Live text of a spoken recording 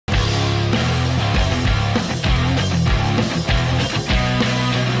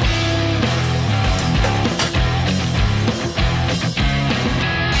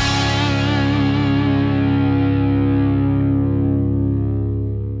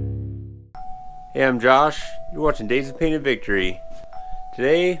Hey, I'm Josh. You're watching Days of Painted Victory.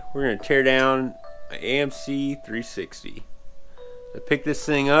 Today we're going to tear down an AMC 360. I picked this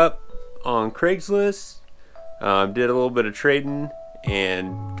thing up on Craigslist, did a little bit of trading,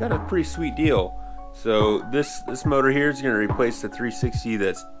 and got a pretty sweet deal. So this motor here is going to replace the 360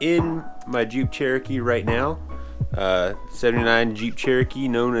 that's in my Jeep Cherokee right now. 79 Jeep Cherokee,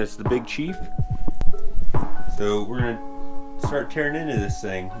 known as the Big Chief. So we're going to start tearing into this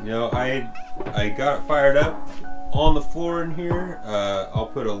thing. You know, I got it fired up on the floor in here. I'll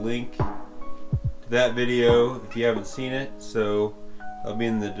put a link to that video if you haven't seen it, so I'll be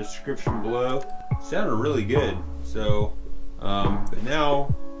in the description below. It sounded really good. So but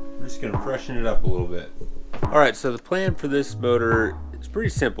now we're just gonna freshen it up a little bit. Alright, so the plan for this motor is pretty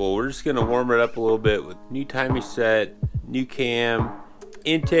simple. We're just gonna warm it up a little bit with new timing set, new cam,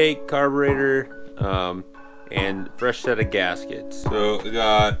 intake, carburetor, and fresh set of gaskets. So we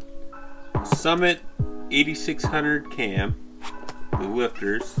got Summit 8600 cam, the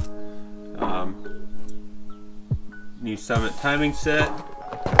lifters, new Summit timing set.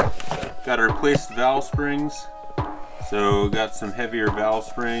 Got to replace the valve springs, so got some heavier valve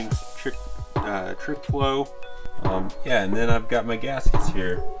springs, trick flow. Yeah, and then I've got my gaskets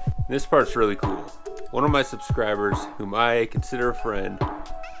here. This part's really cool. One of my subscribers, whom I consider a friend,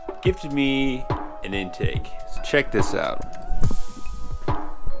 gifted me an intake. So check this out.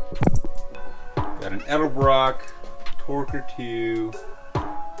 Got an Edelbrock Torque 2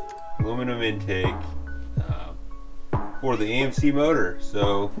 aluminum intake for the AMC motor.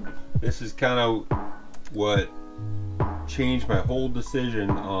 So this is kind of what changed my whole decision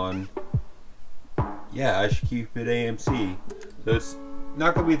on, yeah, I should keep it AMC. So it's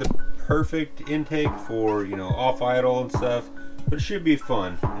not gonna be the perfect intake for, you know, off idle and stuff, but it should be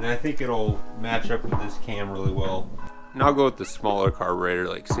fun, and I think it'll match up with this cam really well. And I'll go with the smaller carburetor,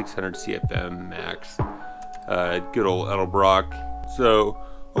 like 600 CFM max, good old Edelbrock. So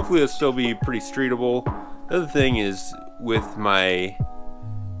hopefully it'll still be pretty streetable. The other thing is, with my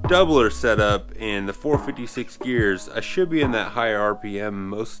doubler setup and the 456 gears, I should be in that higher RPM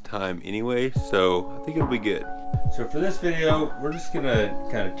most of the time anyway, so I think it'll be good. So for this video, we're just gonna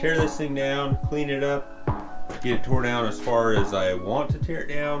kind of tear this thing down, clean it up, get it tore down as far as I want to tear it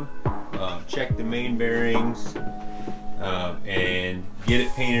down, check the main bearings, and get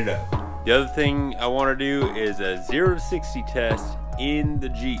it painted up. The other thing I want to do is a 0 to 60 test in the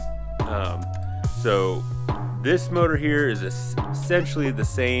Jeep. So this motor here is essentially the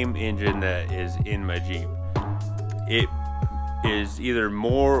same engine that is in my Jeep. It is either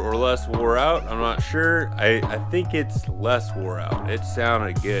more or less wore out. I'm not sure. I think it's less wore out. It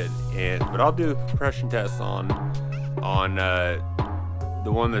sounded good, but I'll do a compression test on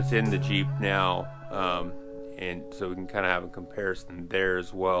the one that's in the Jeep now, and so we can kind of have a comparison there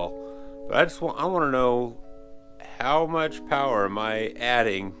as well. But I want to know, how much power am I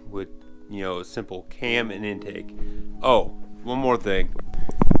adding with, you know, a simple cam and intake. Oh, one more thing,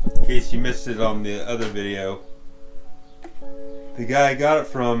 in case you missed it on the other video. The guy I got it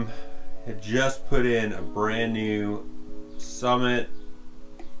from had just put in a brand new Summit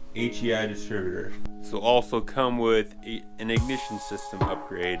HEI distributor. This will also come with an ignition system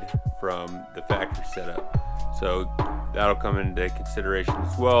upgrade from the factory setup. So that'll come into consideration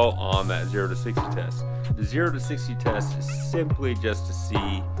as well on that 0 to 60 test. The 0 to 60 test is simply just to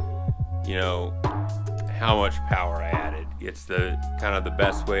see, you know, how much power I added. It's the kind of the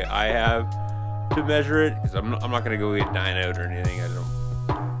best way I have to measure it, because I'm not going to go get dynoed or anything. I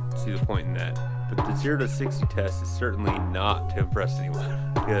don't see the point in that. But the 0 to 60 test is certainly not to impress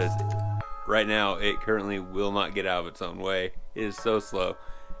anyone, because right now it currently will not get out of its own way. It is so slow,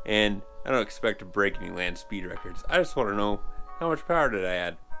 and I don't expect to break any land speed records. I just want to know, how much power did I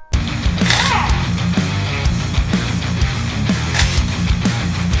add?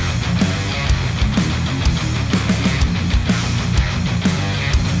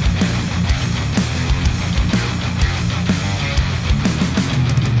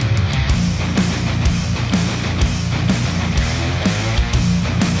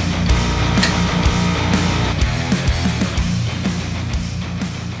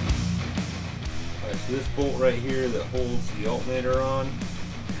 This bolt right here that holds the alternator on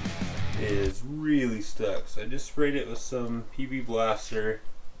is really stuck, so I just sprayed it with some PB Blaster.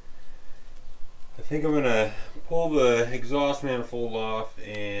 I think I'm gonna pull the exhaust manifold off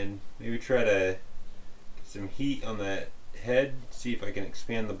and maybe try to get some heat on that head, see if I can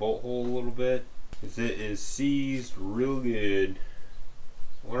expand the bolt hole a little bit, because it is seized real good.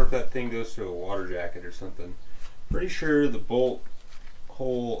 I wonder if that thing goes through a water jacket or something. Pretty sure the bolt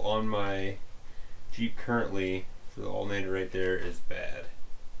hole on my Jeep currently for the alternator right there is bad.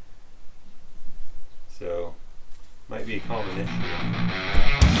 so might be a common issue.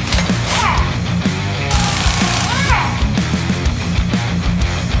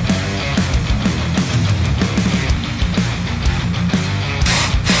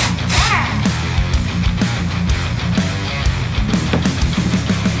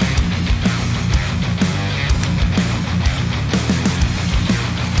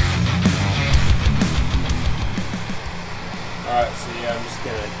 Alright, so yeah, I'm just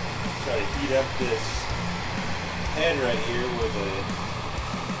gonna try to heat up this head right here where the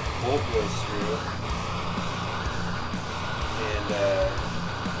bolt goes through, and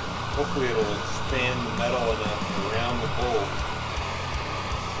hopefully it'll expand the metal enough around the bolt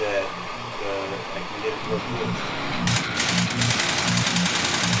that I can get it to work good.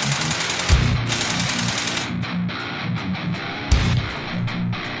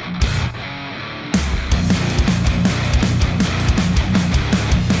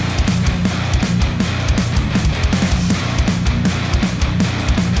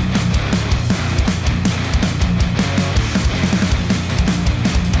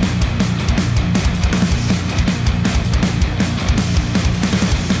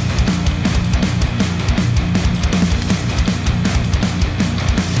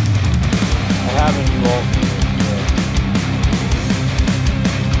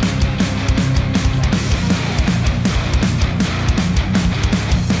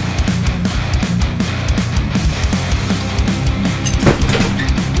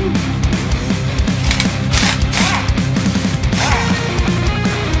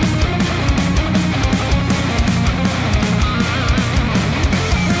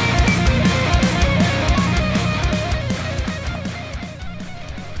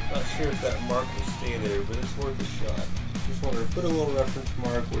 That mark will stay there, but it's worth a shot. Just wanted to put a little reference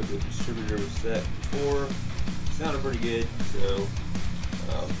mark where the distributor was set before. It sounded pretty good, so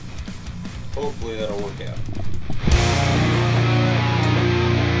hopefully that'll work out.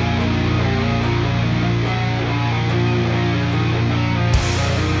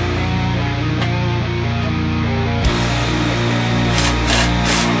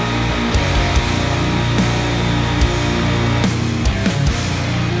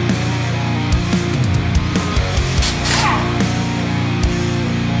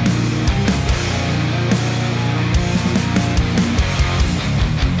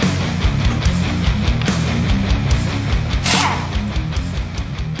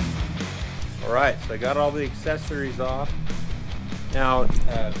 Alright, so I got all the accessories off. Now,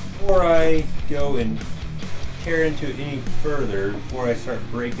 before I go and tear into it any further, before I start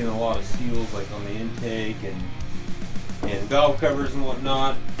breaking a lot of seals like on the intake and valve covers and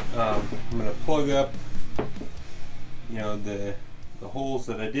whatnot, I'm going to plug up, you know, the holes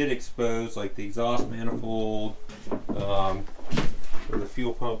that I did expose, like the exhaust manifold, where the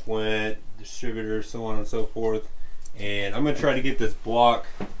fuel pump went, distributor, so on and so forth. And I'm going to try to get this block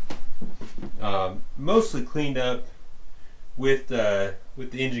mostly cleaned up with the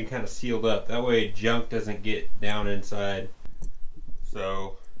engine kind of sealed up. That way junk doesn't get down inside.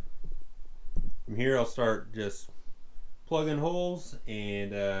 So from here I'll start just plugging holes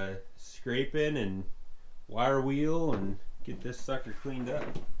and scraping and wire wheel and get this sucker cleaned up.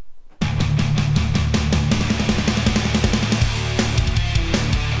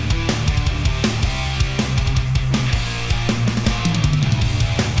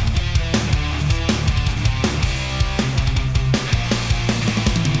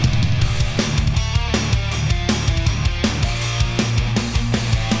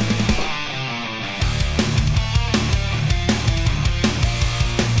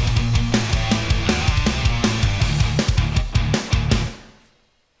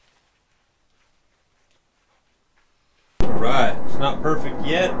 Alright, it's not perfect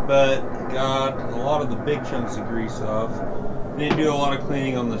yet, but got a lot of the big chunks of grease off. Didn't do a lot of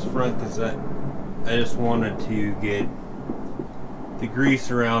cleaning on this front because I just wanted to get the grease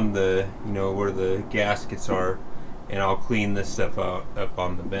around the, you know, where the gaskets are, and I'll clean this stuff out up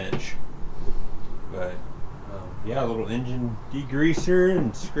on the bench. But yeah, a little engine degreaser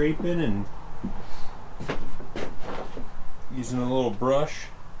and scraping and using a little brush,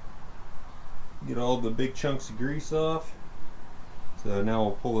 get all the big chunks of grease off. So now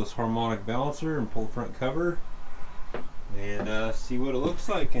we'll pull this harmonic balancer and pull the front cover and see what it looks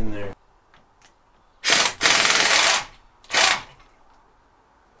like in there.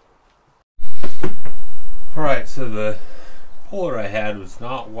 Alright, so the puller I had was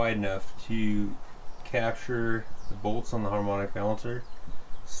not wide enough to capture the bolts on the harmonic balancer.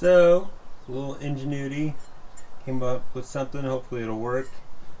 So, a little ingenuity, came up with something, hopefully it'll work.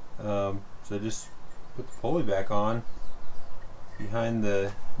 So just put the pulley back on behind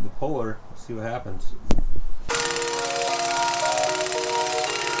the puller. Let's see what happens.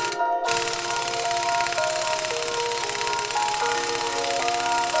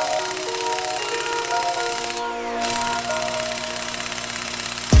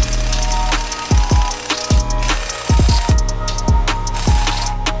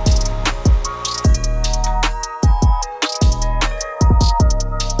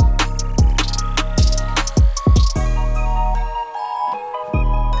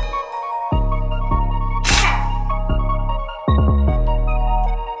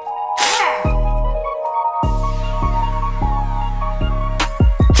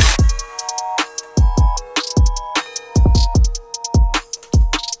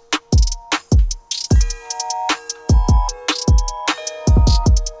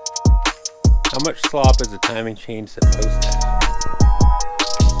 How much slop is a timing chain supposed to have?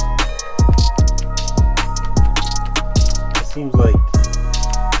 It seems like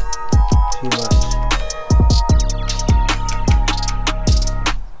too much.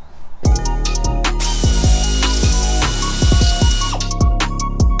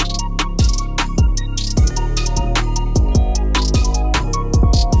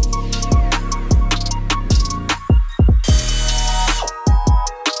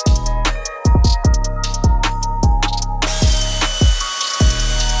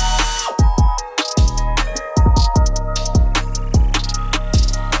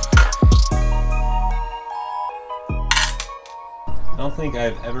 I don't think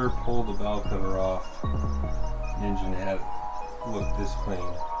I've ever pulled the valve cover off an engine that had looked this clean.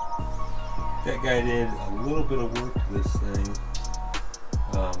 That guy did a little bit of work to this thing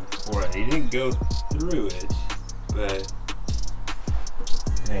for it. He didn't go through it, but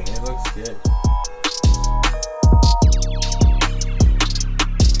dang, it looks good.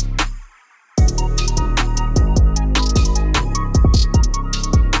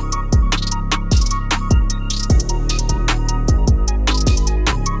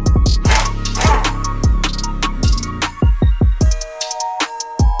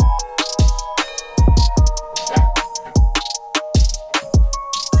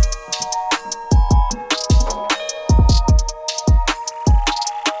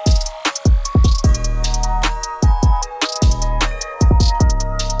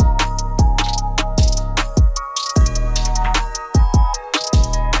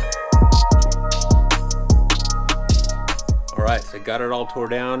 Alright, so I got it all tore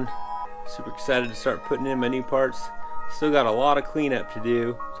down. Super excited to start putting in my new parts. Still got a lot of cleanup to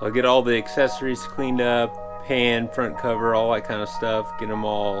do. So I'll get all the accessories cleaned up, pan, front cover, all that kind of stuff. Get them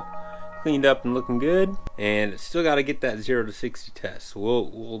all cleaned up and looking good. And still got to get that 0 to 60 test.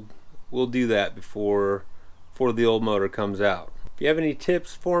 So we'll do that before the old motor comes out. If you have any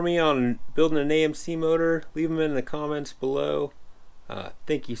tips for me on building an AMC motor, leave them in the comments below.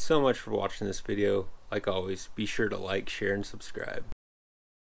 Thank you so much for watching this video. Like always, be sure to like, share, and subscribe.